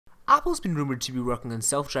Apple's been rumored to be working on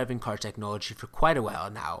self-driving car technology for quite a while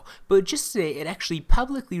now, but just today it actually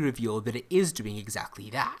publicly revealed that it is doing exactly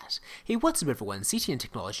that. Hey, what's up everyone,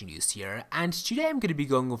 CTNtechnologynews here, and today I'm going to be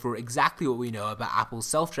going over exactly what we know about Apple's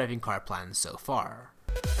self-driving car plans so far.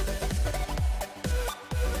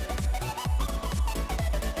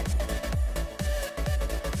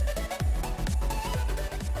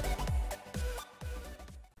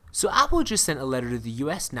 So Apple just sent a letter to the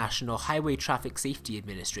US National Highway Traffic Safety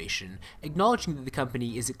Administration, acknowledging that the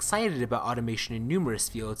company is excited about automation in numerous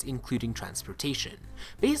fields, including transportation.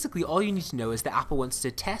 Basically, all you need to know is that Apple wants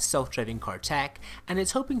to test self-driving car tech, and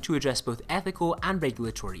it's hoping to address both ethical and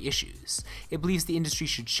regulatory issues. It believes the industry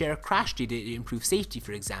should share crash data to improve safety,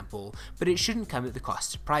 for example, but it shouldn't come at the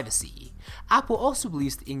cost of privacy. Apple also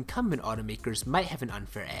believes that incumbent automakers might have an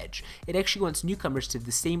unfair edge. It actually wants newcomers to have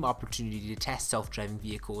the same opportunity to test self-driving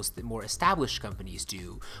vehicles that more established companies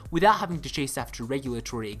do, without having to chase after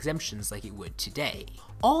regulatory exemptions like it would today.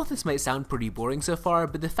 All of this might sound pretty boring so far,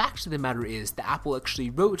 but the fact of the matter is that Apple actually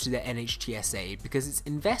wrote to the NHTSA because it's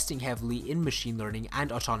investing heavily in machine learning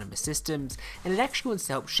and autonomous systems, and it actually wants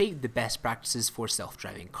to help shape the best practices for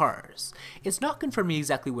self-driving cars. It's not confirming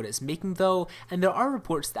exactly what it's making though, and there are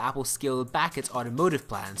reports that Apple scaled back its automotive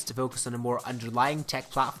plans to focus on a more underlying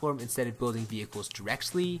tech platform instead of building vehicles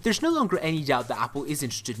directly. There's no longer any doubt that Apple is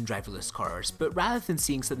interested in driverless cars, but rather than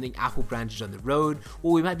seeing something Apple branded on the road,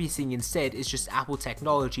 what we might be seeing instead is just Apple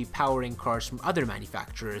technology powering cars from other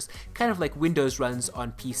manufacturers, kind of like Windows runs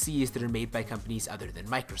on PCs that are made by companies other than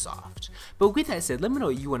Microsoft. But with that said, let me know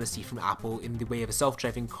what you want to see from Apple in the way of a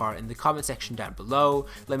self-driving car in the comment section down below.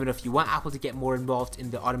 Let me know if you want Apple to get more involved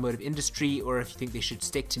in the automotive industry, or if you think they should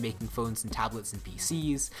stick to making phones and tablets and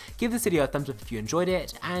PCs. Give this video a thumbs up if you enjoyed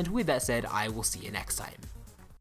it, and with that said, I will see you next time.